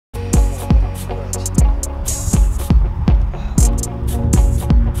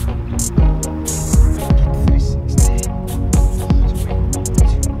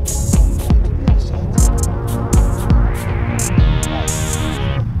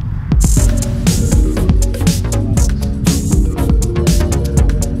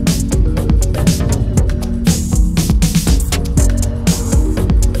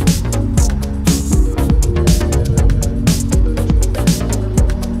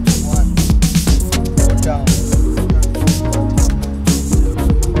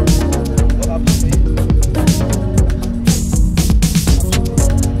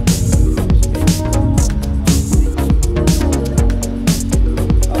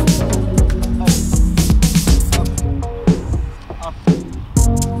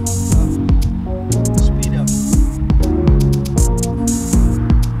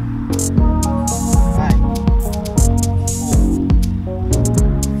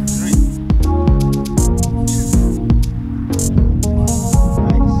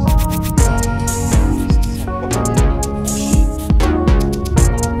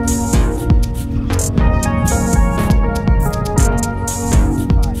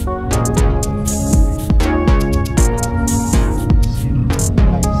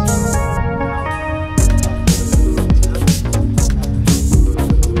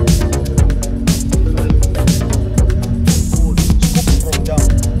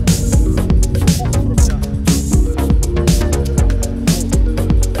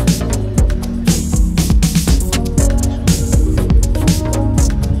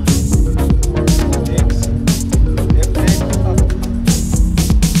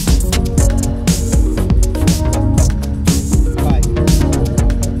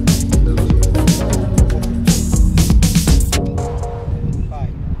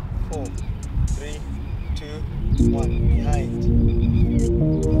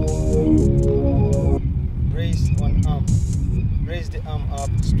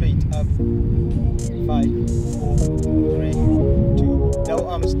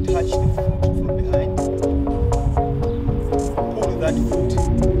foot.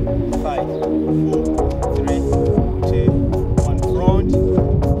 5, 4, 3, 2, 1. Front. Catch it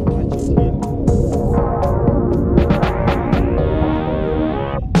here. Come back this way.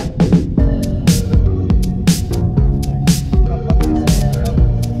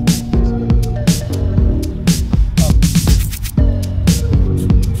 Up.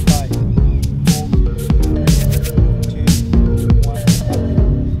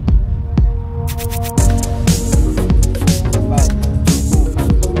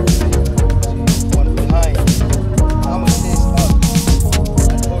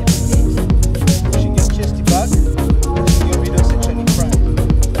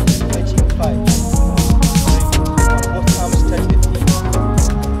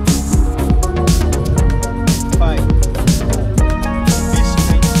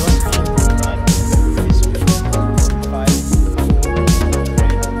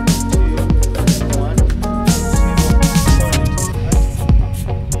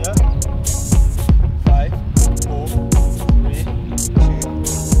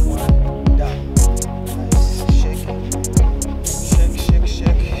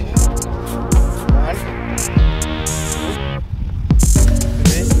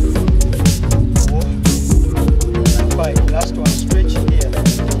 Last one, stretch here.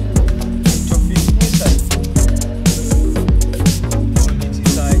 Put your feet inside. Hold it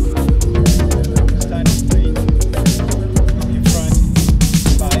inside. Stand straight. Look in front.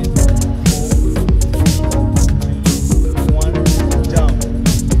 5, 4, 3, 2, 1. Down.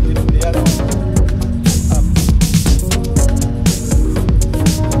 Lift the other one. Up.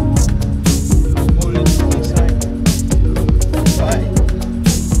 Hold it inside.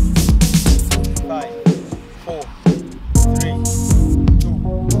 5, 4, 3, 2,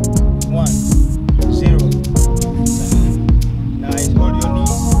 1, 0. Nice. Hold your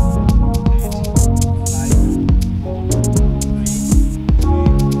knees. 5, 4, 3, 2,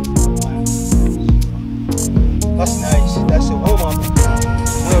 1. That's nice. That's a warm up.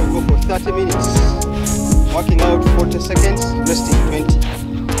 Now we go for 30 minutes. Working out 40 seconds, resting 20.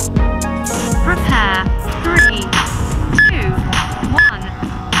 Prepare. 3, 2, 1.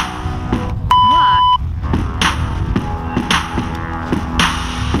 Work.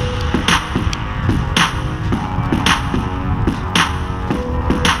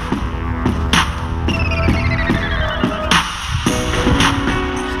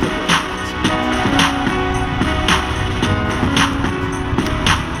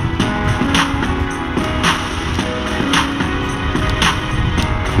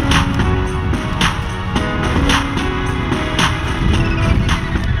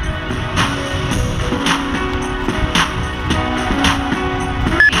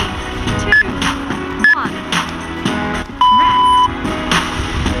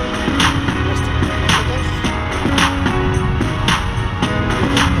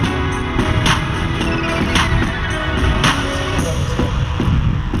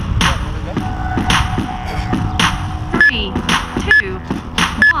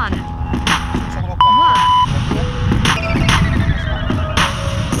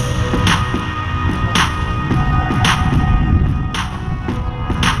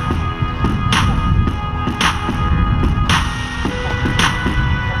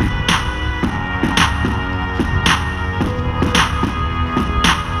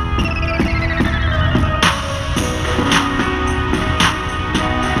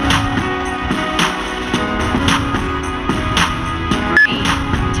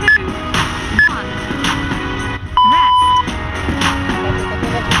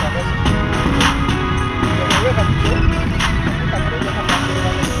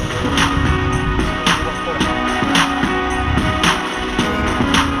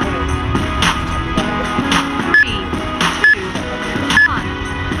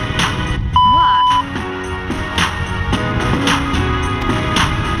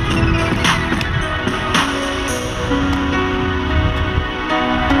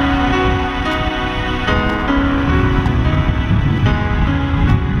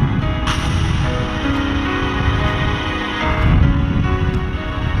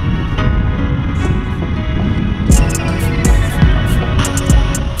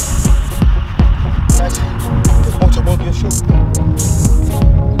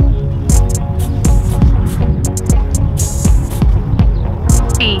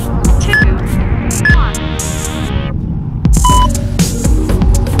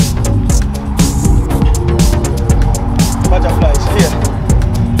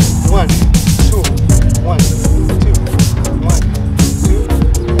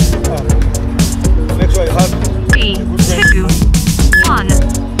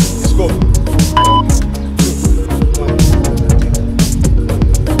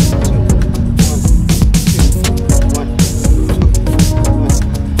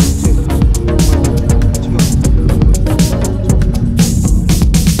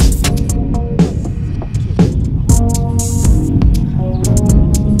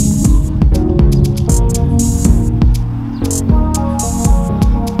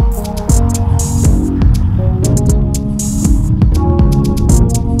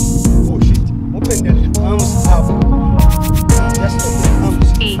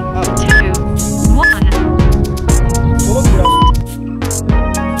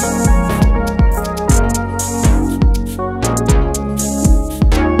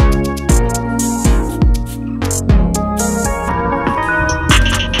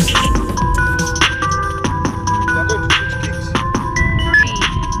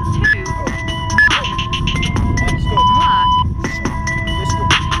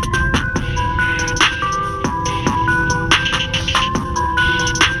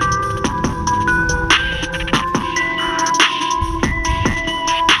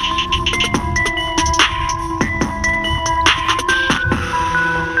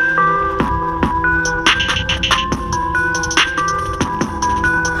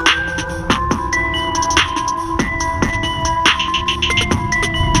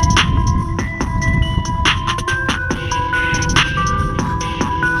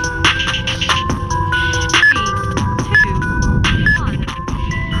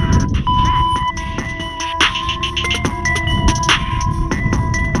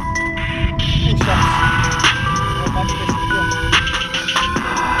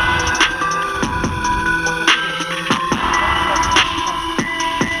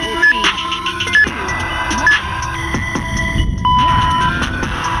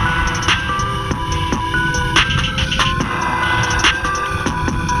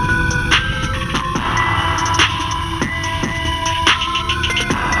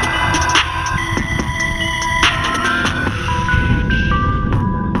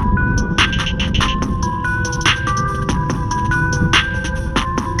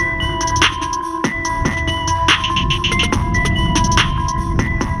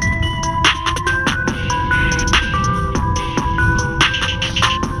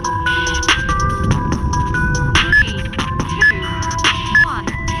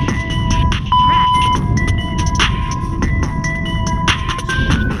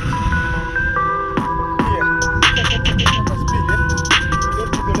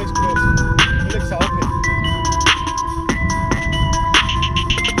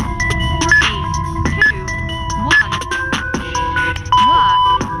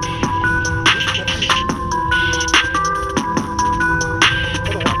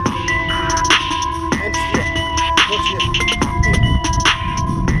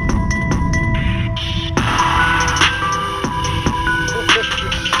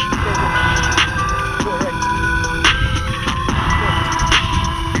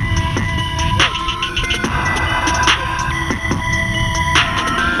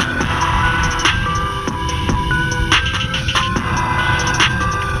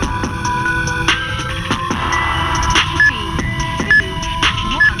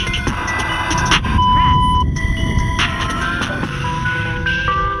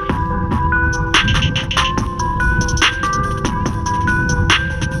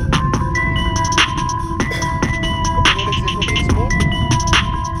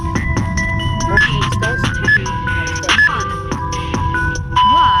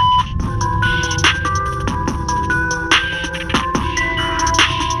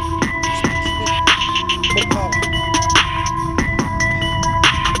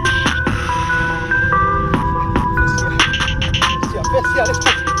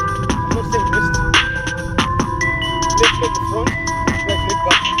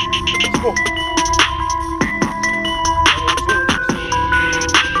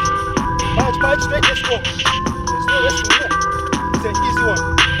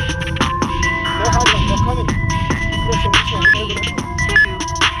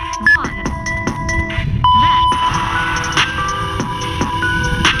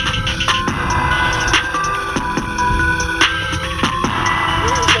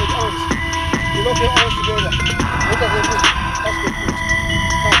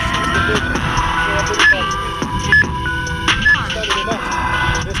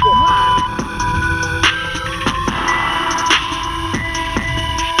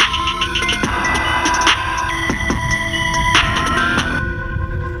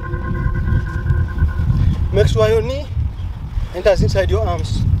 Make sure your knee enters inside your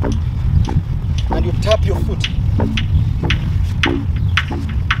arms and you tap your foot.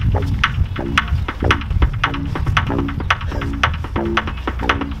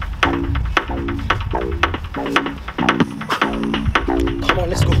 Come on,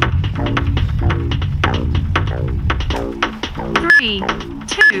 let's go. 3,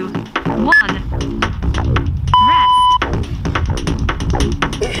 2, 1. Rest.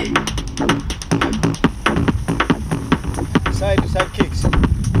 Side to side kicks.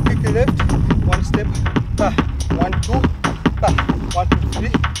 Kick the left, one step, back, 1, 2, back, 1, 2, 3,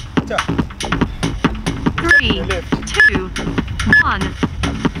 tap. 3, 2, 1.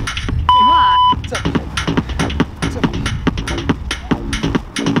 Work. Tap. Tap.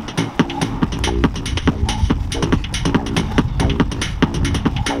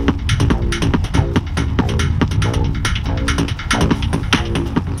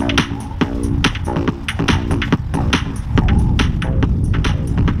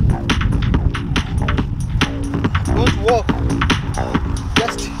 Don't walk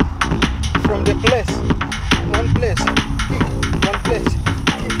just from the place, one place, kick, one place,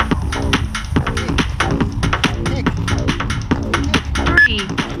 kick, kick, kick, 3,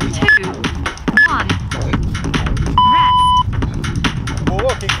 2, 1. Rest. go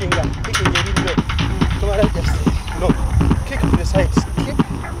walk, kicking that, kicking the little bit. Come on, just, no, kick to the sides, kick,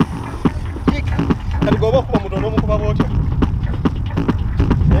 kick, and go walk, come on, don't move about you.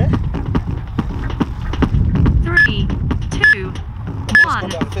 Eh? 3, 2, Let's 1. go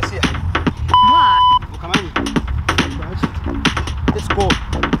down, face here. Work. Oh, come on. Right. Let's go.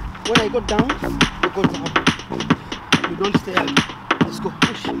 When I go down, you go down. You don't stay up. Let's go.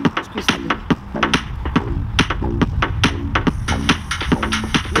 Push. Squeeze it.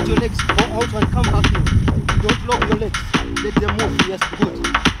 Let your legs go out and come back in. Don't lock your legs. Let them move. Yes, good.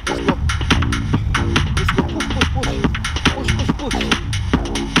 Let's go. Let's go. Push, push, push. Push, push, push.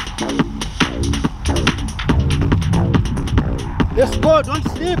 Let's go. Don't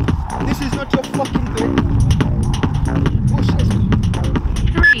sleep. This is not your fucking bed. Push, let's go.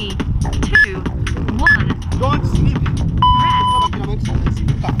 3, 2, 1. Don't sleep. Rest.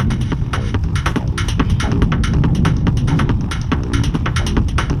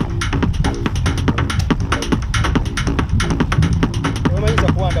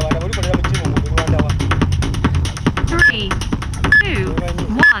 Omaliza kuwanda wanda mulikolera mitimu mu Rwanda wa. 3, 2,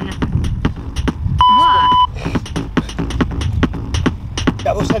 1. Work.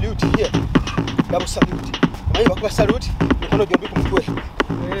 Double salute here. Double salute. Omanyi bakuba salute mikono gyombi ku mutwe.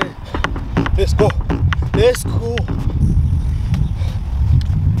 Let's go. Let's go.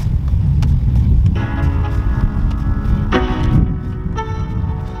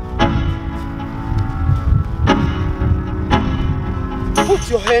 Put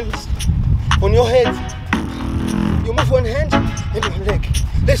your hands on your head. You move one hand and one leg.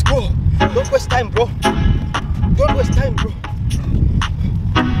 Let's go. Don't waste time, bro. Don't waste time, bro.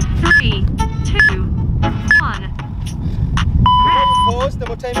 3, 2, 1. Rest. Pause, the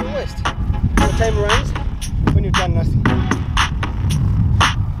more time you waste. The more time runs when you've done nothing.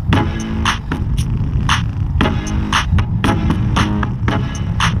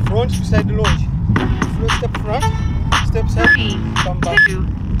 Front to side lunge. First step front, step side, 3, come back, 2,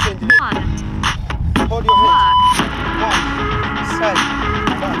 change leg. 1. Hold your hands. Work. Back, side,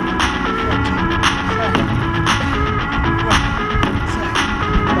 back, front, side, front, side,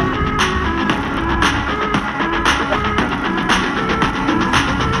 back.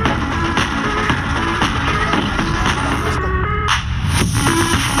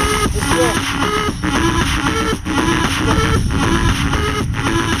 Let's go. Let's go.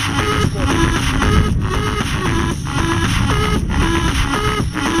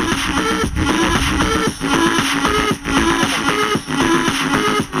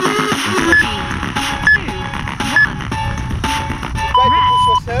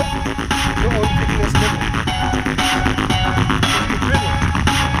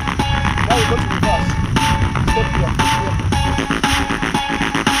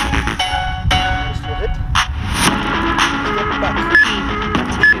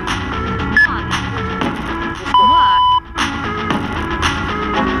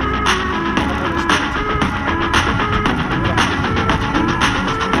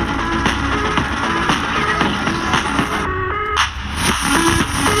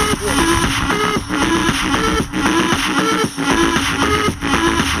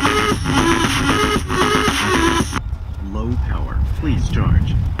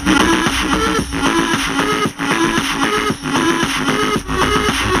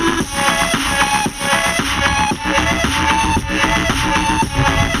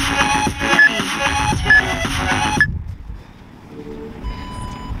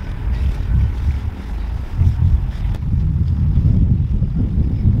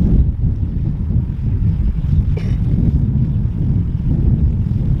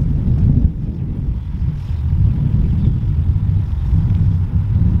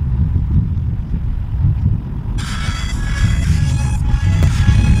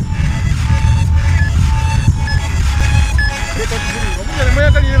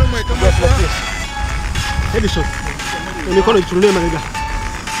 Just like this. Heavy shot. Mikono ichulie mabega.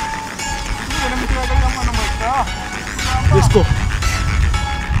 Let's go.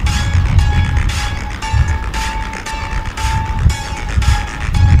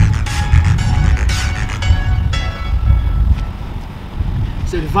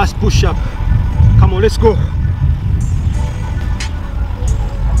 It's a reverse push up. Come on, let's go.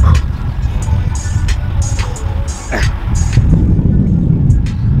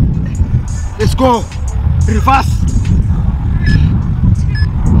 Let's go. Reverse.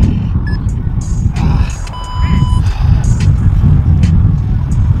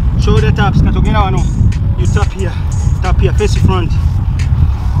 Shoulder taps. Katogera wano. You tap here, face front.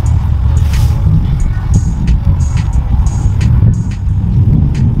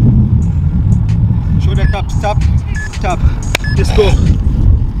 Shoulder taps, tap. Let's go.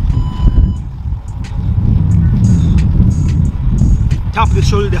 Tap the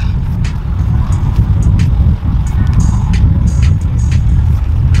shoulder.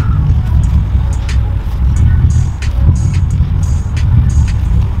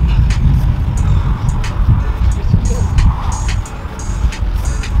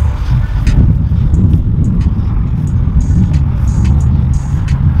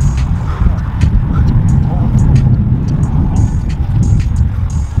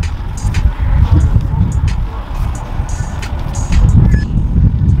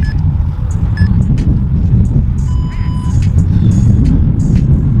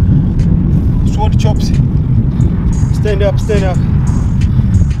 Stand up,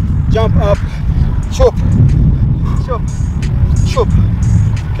 jump up, chop,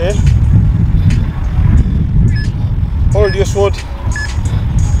 okay, hold your sword,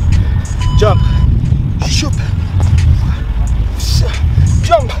 jump, chop,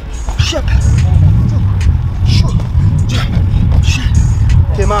 jump, chop,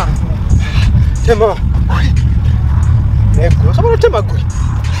 tema, nego, sama tema gwe,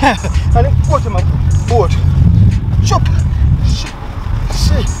 ani kwa tema board, chop.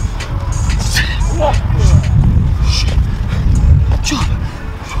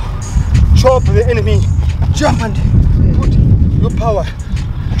 Chop the enemy, jump and put your power.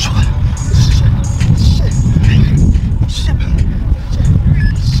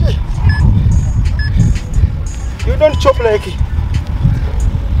 You don't chop like it.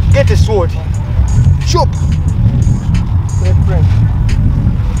 Get a sword. Chop. My friend.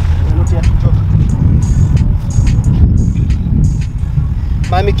 You're not here to chop.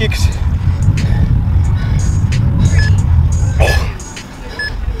 Miami kicks.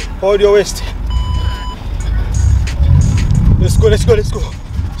 Hold your waist. Let's go.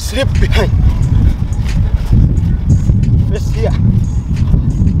 Slip behind. Rest here.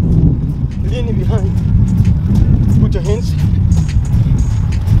 Lean behind. Put your hands.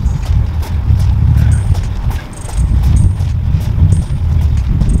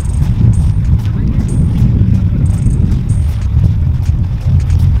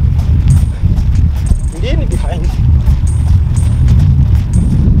 Lean behind.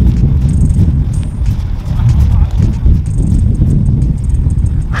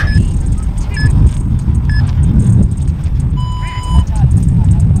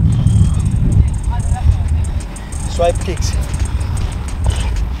 Swipe kicks.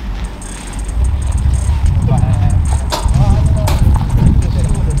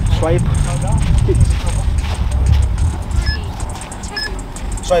 Swipe kicks.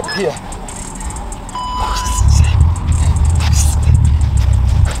 Swipe here.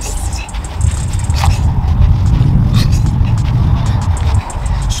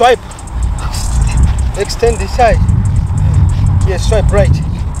 Swipe. Extend the side. Yes, swipe right.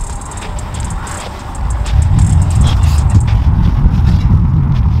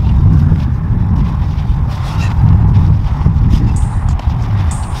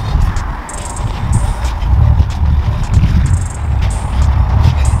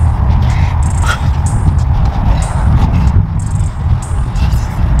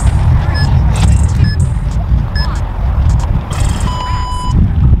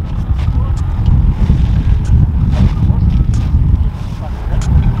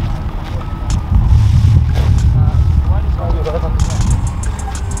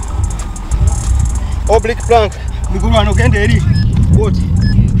 Oblique plank. Miguru anogenda eri. What?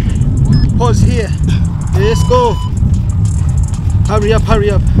 Pause here. Let's go. Hurry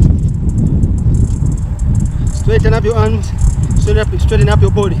up. Straighten up your arms. Straighten up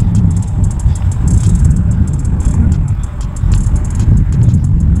your body.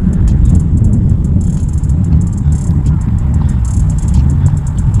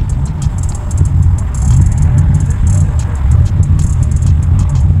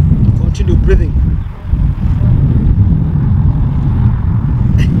 breathing.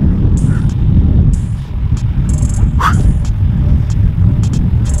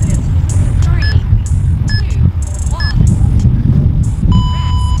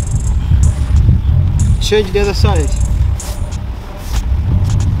 Change the other side.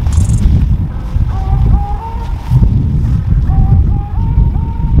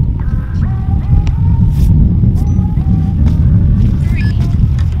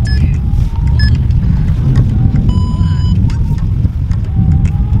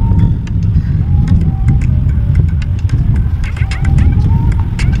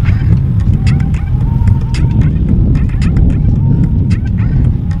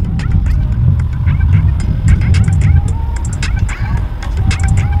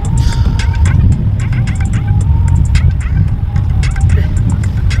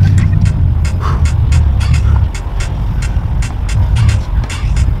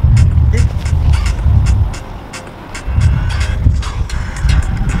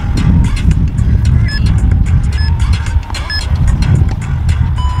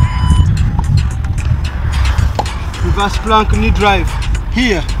 Reverse plank knee drive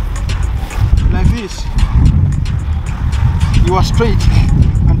here, like this. You are straight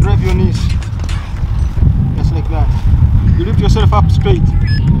and drive your knees, just like that. You lift yourself up straight.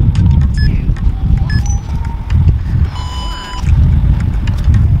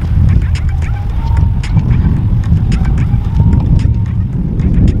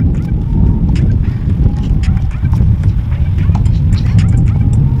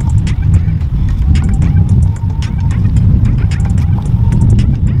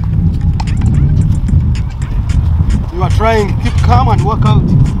 Trying, keep calm and work out.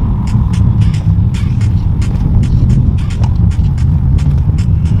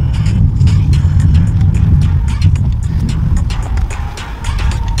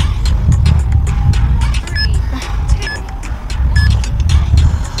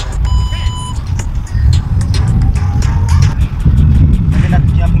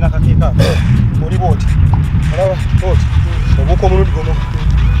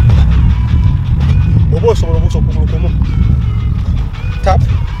 Tap,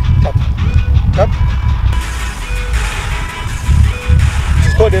 tap, tap.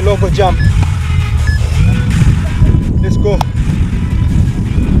 It's called a logo jump. Let's go.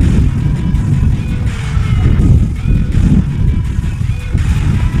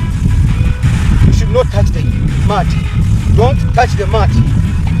 You should not touch the mat. Don't touch the mat.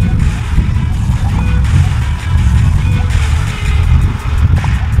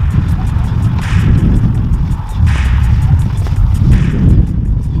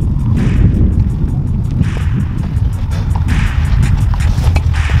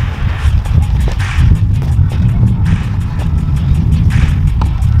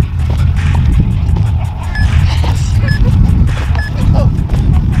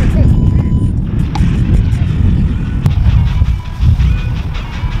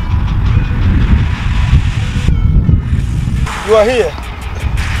 You are here.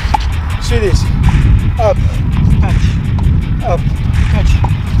 See this. Up, touch, up, touch,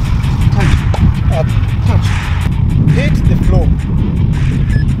 touch, up, touch. Hit the floor.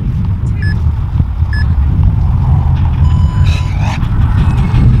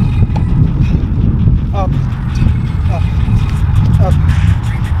 Up, up, up, up,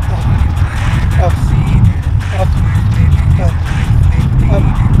 up, up, up, up,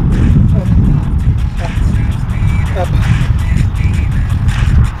 up, up.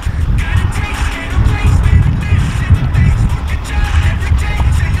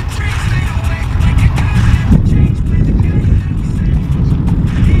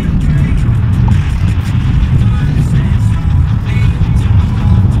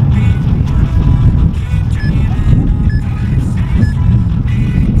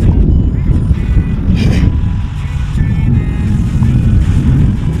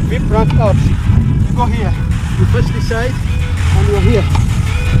 Front up. You go here. You push this side and you're here.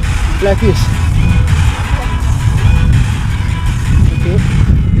 Like this. Okay.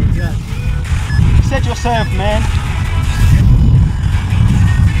 Yeah. Set yourself, man.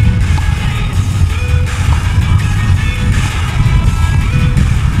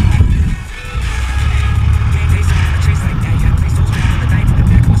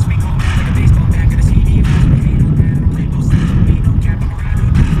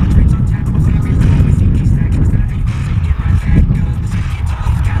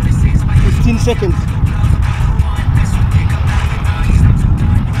 Seconds.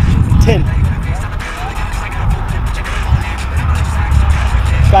 10.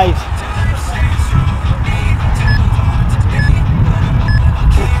 5.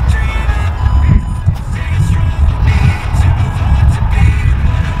 4.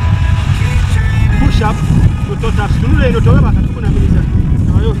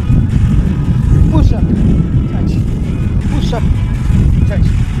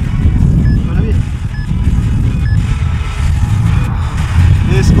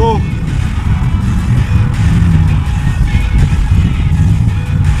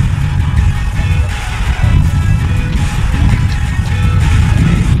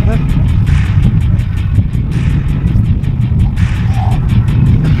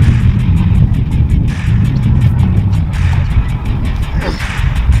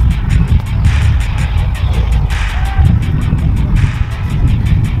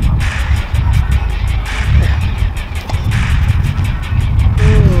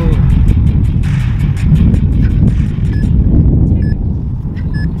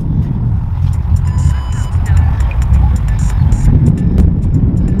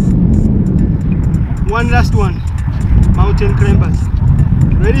 One last one. Mountain climbers.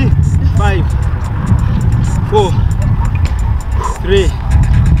 Ready? 5, 4, 3,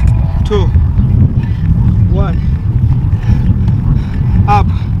 2, 1. Up.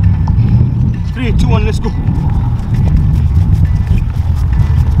 3, 2, 1. Let's go.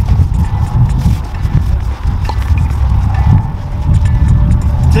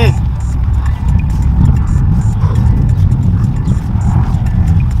 10.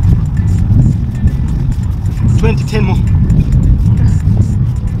 20. 10 more.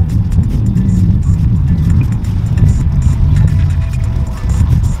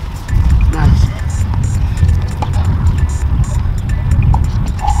 Nice.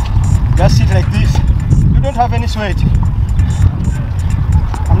 Just sit like this. You don't have any sweat.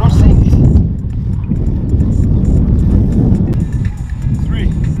 I'm not saying this.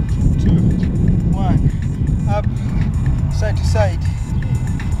 3, 2, 1. Up, side to side.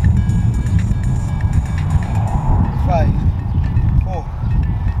 5, 4,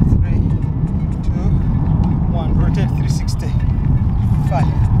 3, 2, 1. Rotate 360. 5,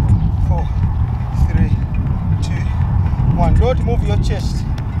 4, 3, 2, 1. Don't move your chest.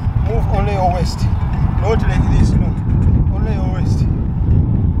 Move only your waist. Not like this, no. Only your waist.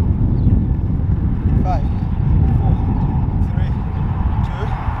 5, 4, 3, 2,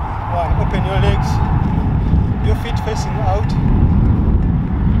 1. Open your legs. Your feet facing out.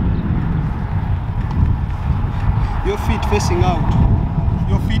 Your feet facing out.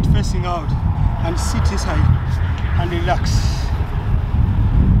 Your feet facing out. And sit this high. And relax.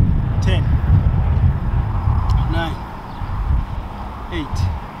 10, 9, 8,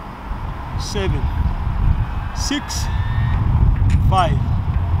 7, 6, 5,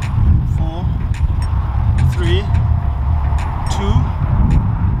 4, 3, 2,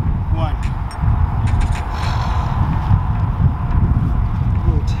 1.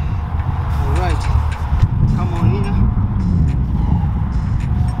 Good. All right. Come on here.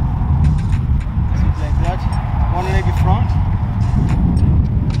 Sit like that. One leg in front.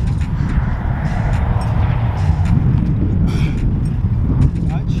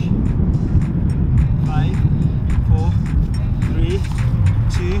 Touch. 5, 4, 3,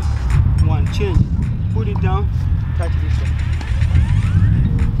 2, 1. Change. Put it down. Touch this one.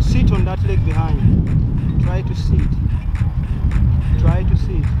 Sit on that leg behind. Try to sit. Try to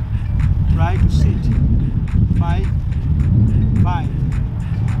sit. Try to sit. 5, 5,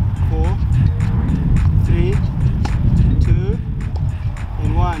 4, 3, 2,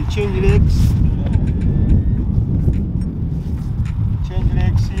 and 1. Change legs. Change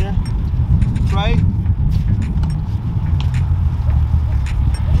legs here.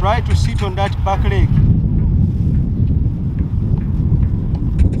 Try to sit on that back leg.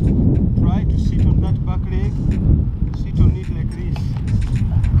 Try to sit on that back leg. Sit on it like this.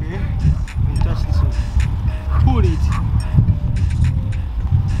 Okay? And touch this one. Pull it.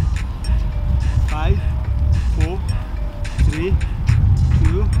 5, 4, 3,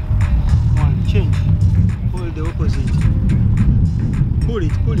 2, 1. Change. Hold the opposite. Pull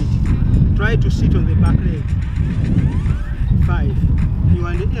it, pull it. Try to sit on the back leg. 5. You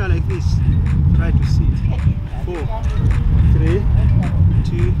are in the air like this. Try to sit. 4, 3,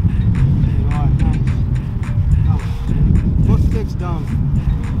 2, and 1. Nice. Now, both legs down.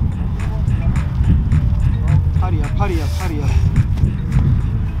 Hurry up, hurry up, hurry up.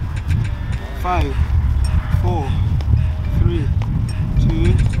 5, 4, 3,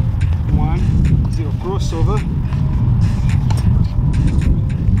 2, 1, 0. Crossover.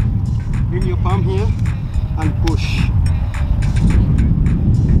 Bring your palm here and push.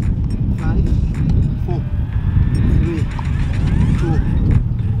 5, 4, 3, 2,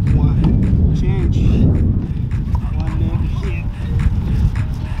 1. Change. One leg here.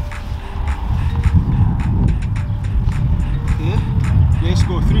 Okay. Let's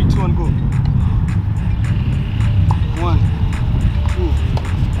go. 3, 2, 1, go. 1, 2,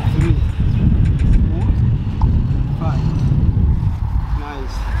 3, 4, 5.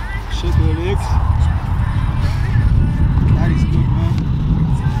 Nice. Shake your legs.